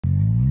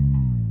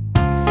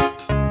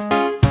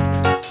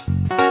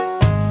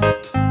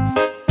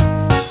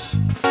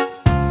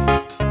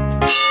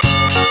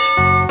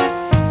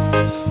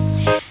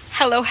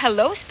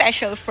Hello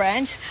special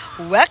friends!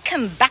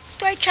 Welcome back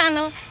to our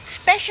channel,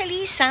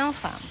 especially Sound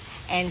Fam.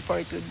 And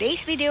for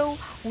today's video,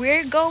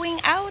 we're going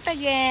out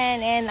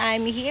again and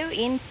I'm here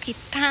in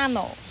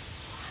Kitano,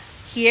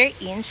 here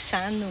in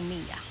San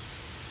Numia.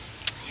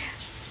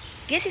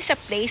 This is a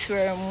place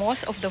where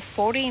most of the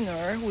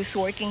foreigner who's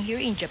working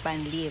here in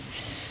Japan lives.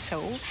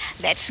 So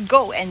let's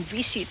go and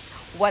visit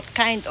what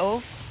kind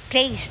of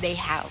place they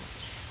have.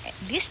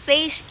 This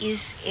place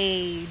is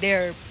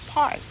their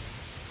park.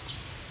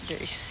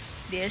 There's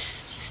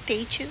this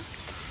statue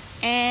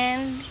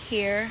and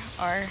here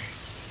are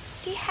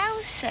the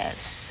houses.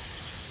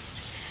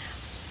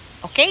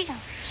 Okay,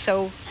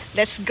 so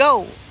let's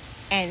go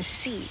and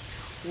see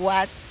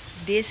what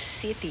this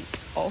city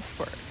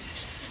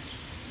offers.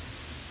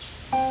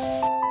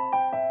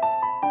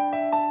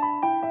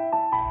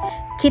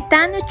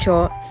 Kitano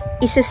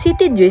is a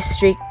city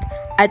district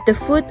at the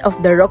foot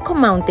of the Rocco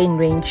Mountain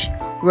Range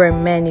where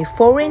many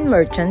foreign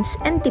merchants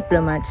and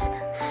diplomats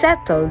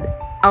settled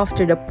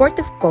after the port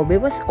of Kobe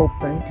was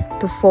opened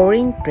to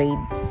foreign trade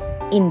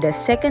in the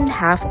second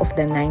half of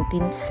the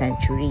 19th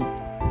century.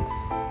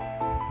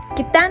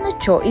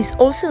 Kitano is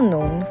also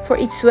known for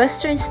its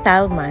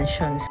Western-style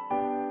mansions,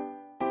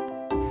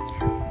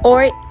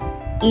 or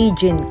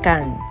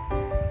Ijinkan,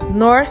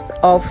 north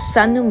of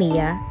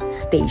Sannomiya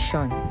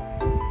Station.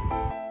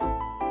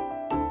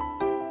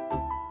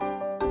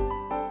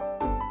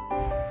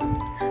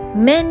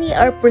 Many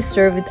are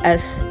preserved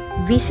as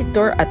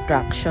visitor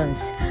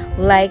attractions,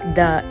 like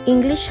the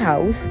English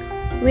house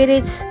with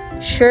its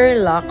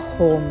Sherlock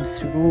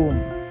Holmes room.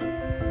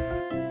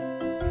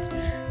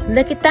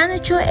 The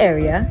Kitano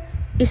area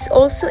is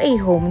also a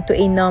home to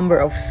a number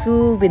of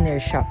souvenir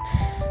shops.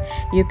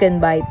 You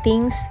can buy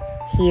things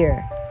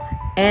here,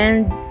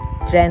 and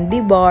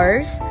trendy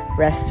bars,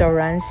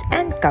 restaurants,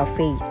 and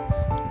cafe,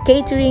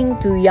 catering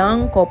to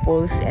young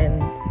couples and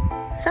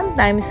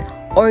sometimes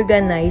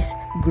organized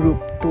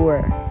group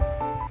tour.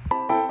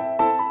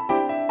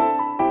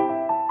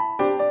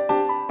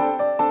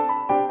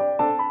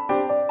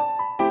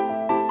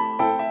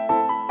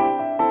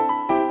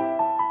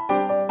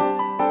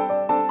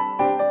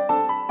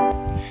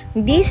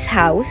 This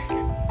house,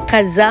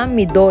 Kaza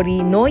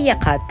Midori no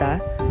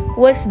Yakata,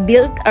 was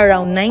built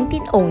around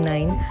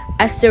 1909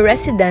 as the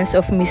residence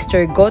of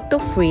Mr.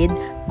 Gottfried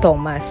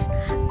Thomas,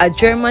 a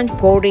German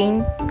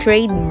foreign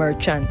trade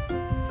merchant.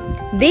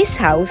 This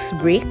house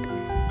brick,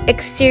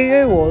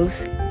 exterior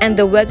walls, and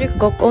the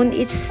weathercock on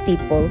its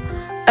steeple,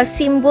 a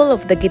symbol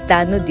of the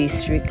Kitano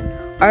district,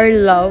 are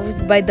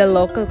loved by the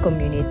local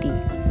community.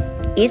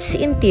 Its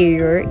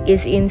interior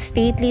is in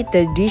stately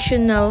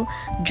traditional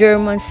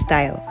German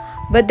style,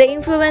 but the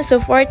influence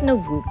of Art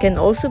Nouveau can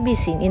also be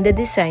seen in the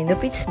design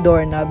of its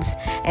doorknobs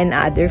and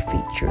other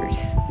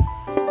features.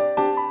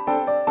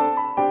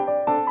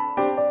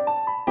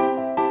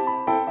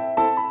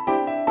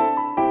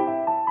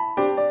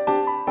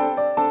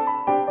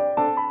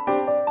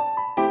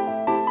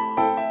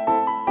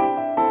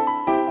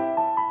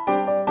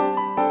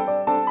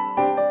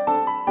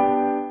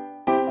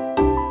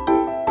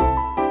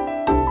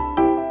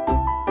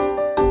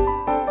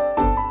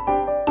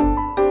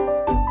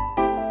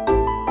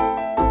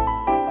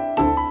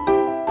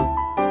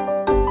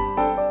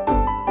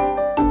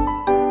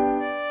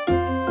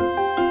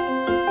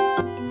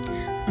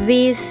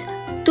 This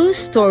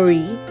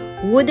two-story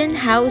wooden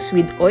house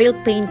with oil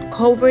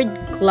paint-covered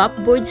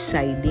clapboard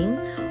siding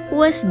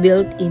was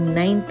built in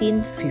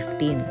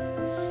 1915,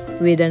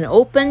 with an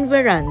open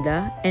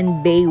veranda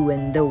and bay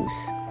windows.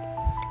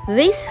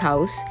 This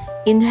house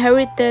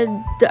inherited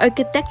the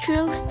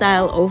architectural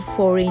style of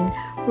foreign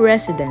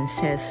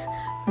residences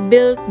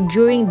built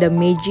during the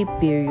Meiji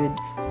period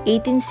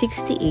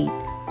 1868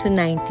 to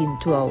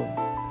 1912.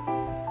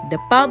 The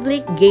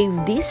public gave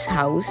this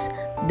house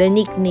the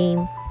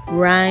nickname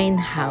Rhine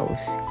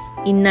House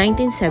in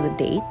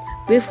 1978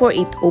 before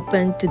it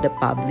opened to the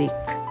public.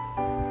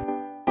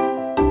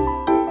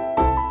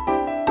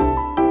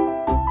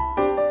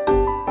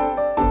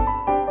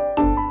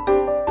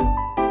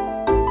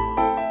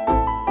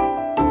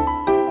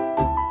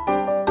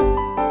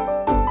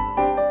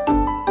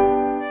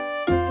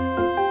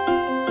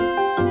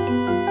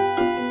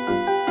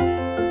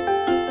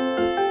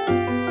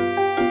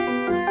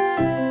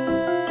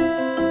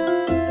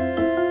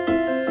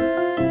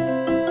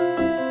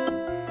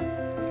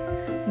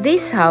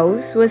 This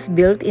house was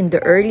built in the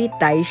early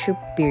Taisho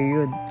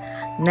period,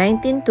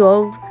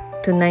 1912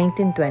 to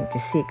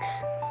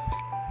 1926.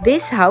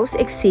 This house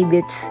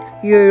exhibits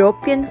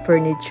European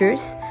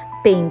furnitures,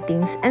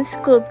 paintings, and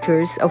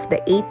sculptures of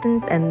the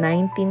 18th and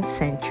 19th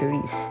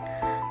centuries,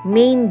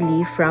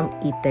 mainly from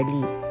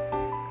Italy.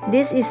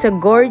 This is a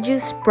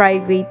gorgeous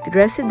private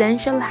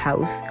residential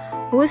house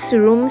whose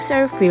rooms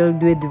are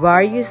filled with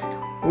various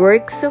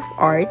works of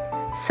art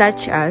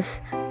such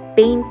as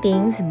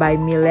paintings by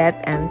Millet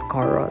and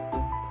Corot.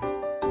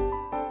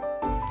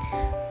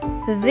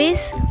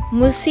 This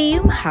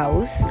museum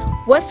house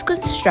was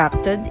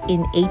constructed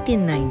in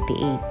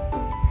 1898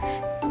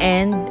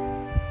 and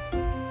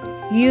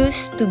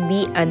used to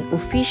be an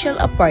official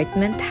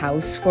apartment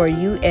house for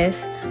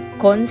U.S.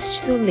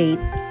 consulate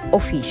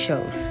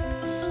officials.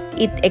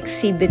 It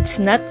exhibits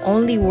not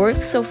only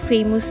works of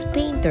famous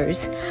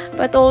painters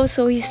but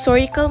also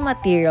historical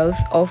materials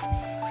of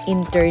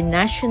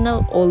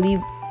International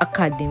Olive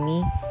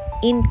Academy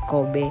in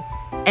Kobe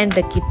and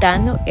the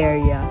Kitano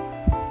area,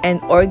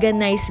 and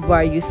organized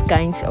various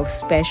kinds of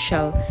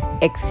special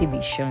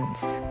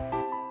exhibitions.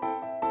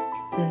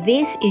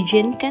 This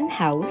Ijinkan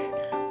house,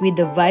 with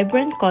the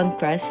vibrant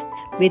contrast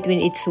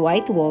between its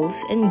white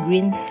walls and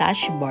green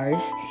sash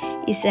bars,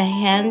 is a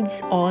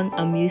hands-on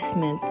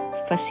amusement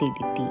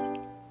facility.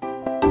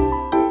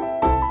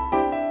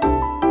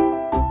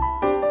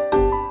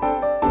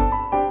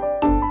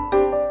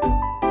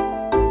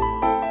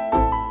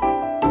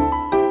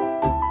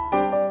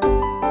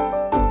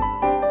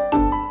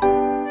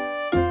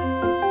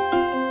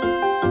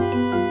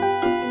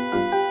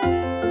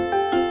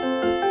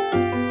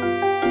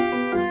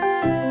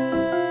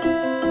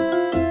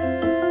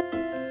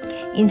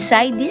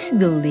 Inside this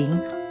building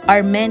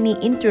are many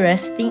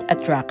interesting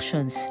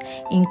attractions,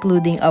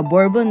 including a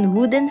Bourbon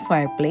wooden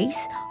fireplace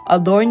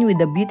adorned with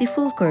the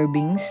beautiful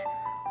carvings,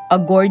 a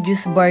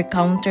gorgeous bar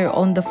counter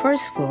on the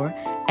first floor,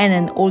 and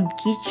an old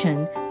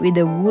kitchen with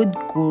a wood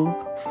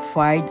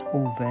coal-fired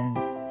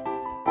oven.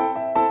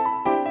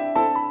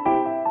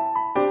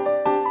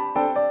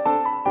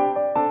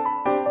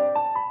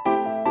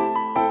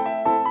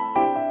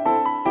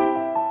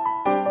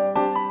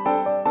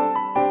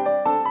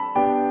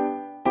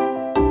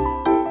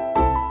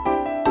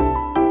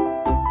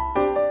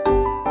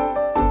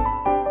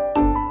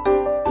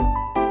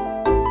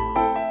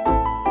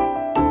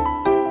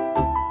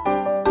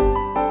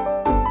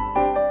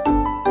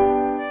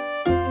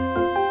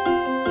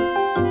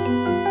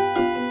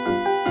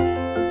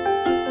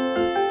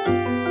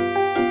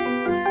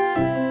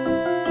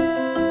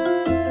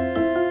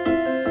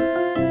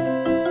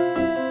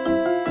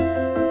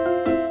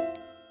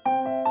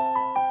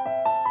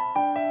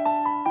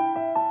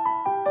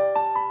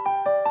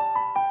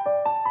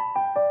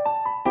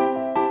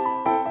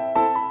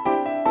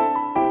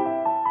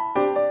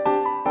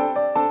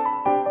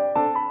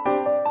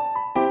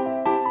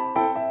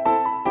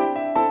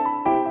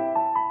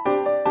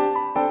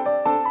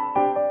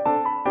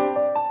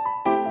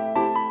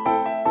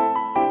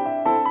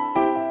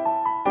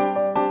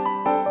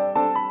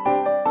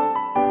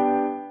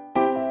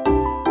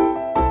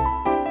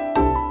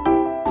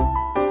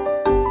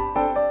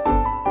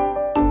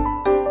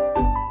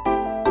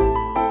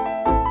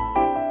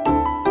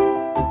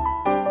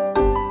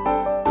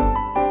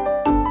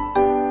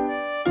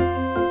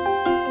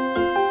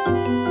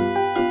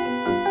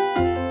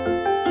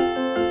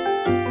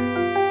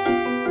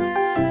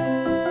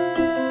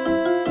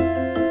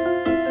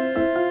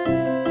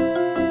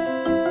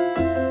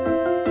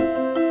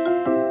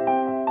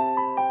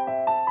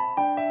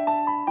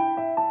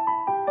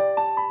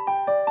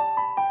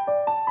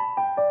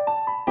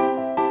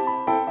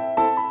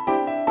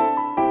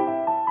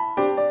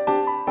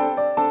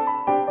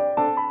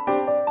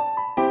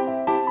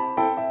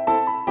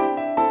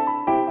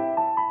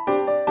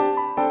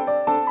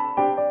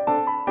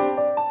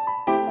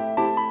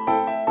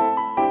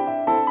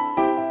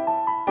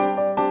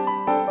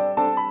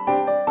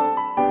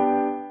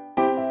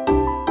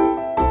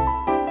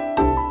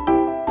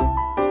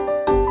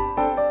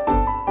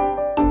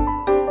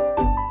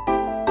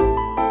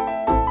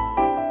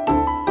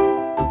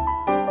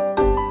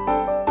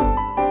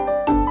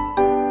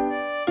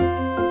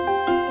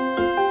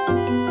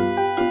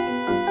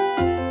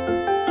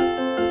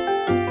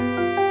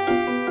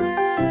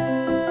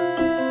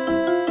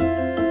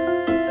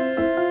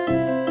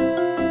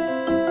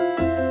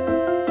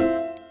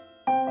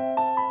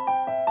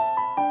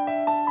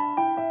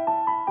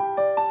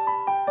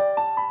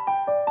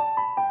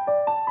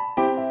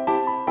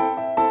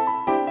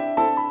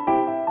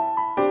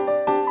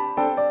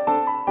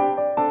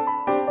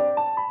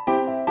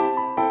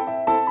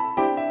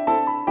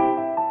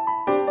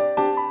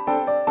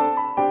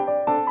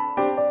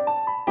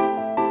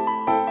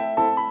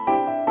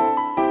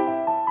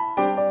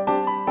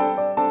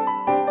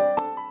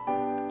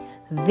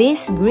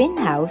 This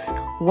greenhouse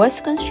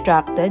was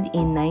constructed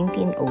in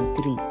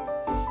 1903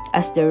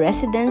 as the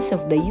residence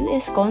of the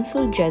U.S.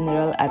 Consul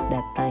General at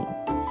that time.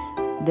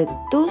 The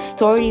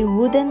two-story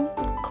wooden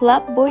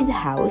clapboard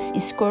house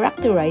is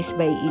characterized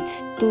by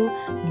its two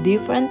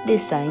different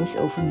designs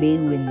of bay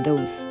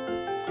windows.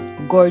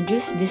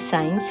 Gorgeous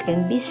designs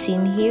can be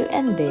seen here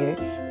and there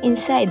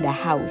inside the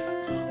house.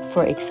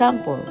 For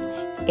example,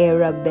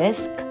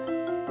 Arabesque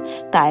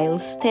style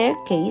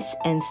staircase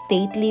and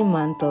stately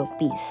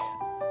mantelpiece.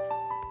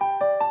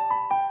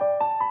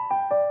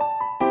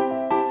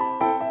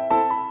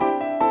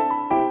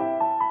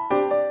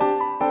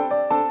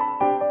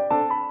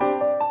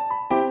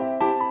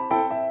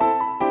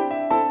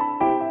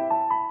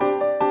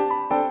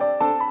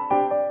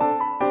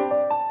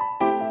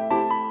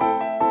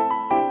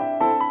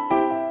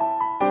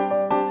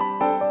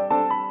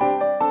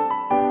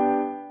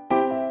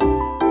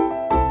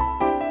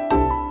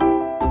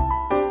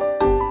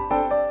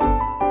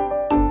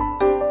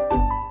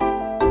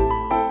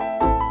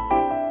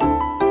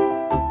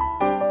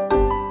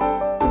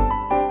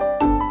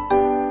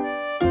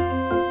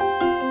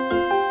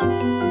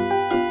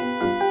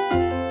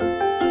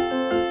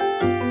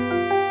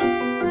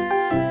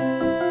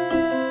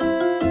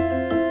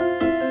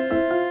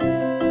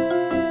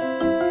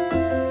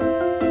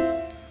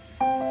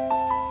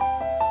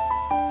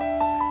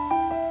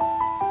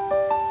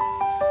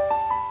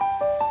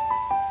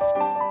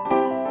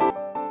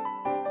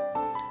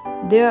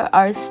 there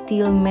are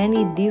still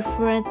many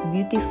different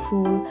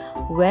beautiful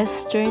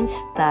Western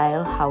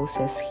style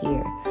houses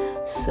here.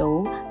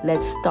 So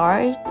let's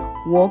start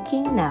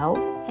walking now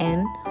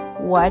and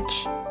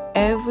watch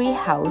every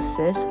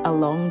houses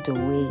along the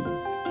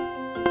way.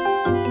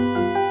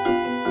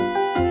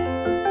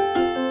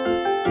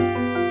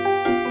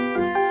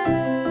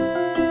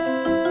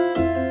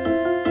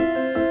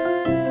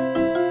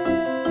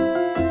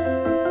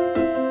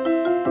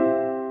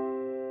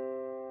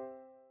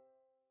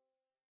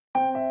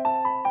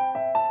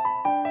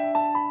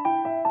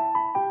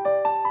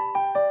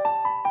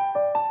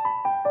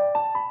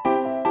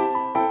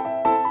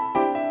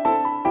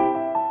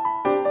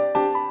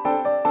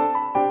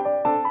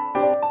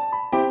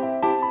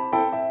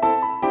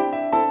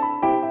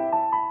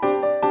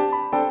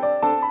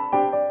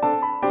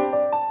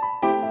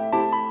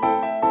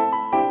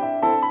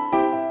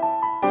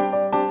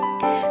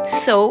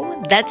 So,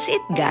 that's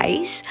it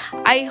guys.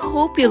 I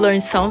hope you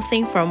learned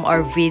something from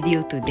our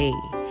video today.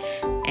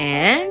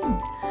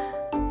 And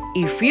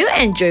if you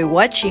enjoy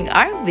watching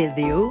our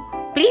video,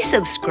 please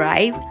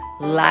subscribe,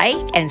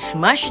 like, and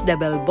smash the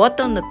bell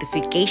button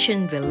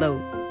notification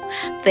below.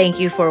 Thank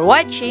you for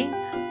watching.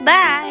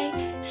 Bye!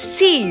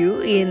 See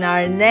you in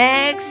our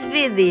next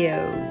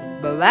video.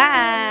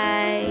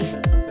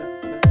 Bye-bye!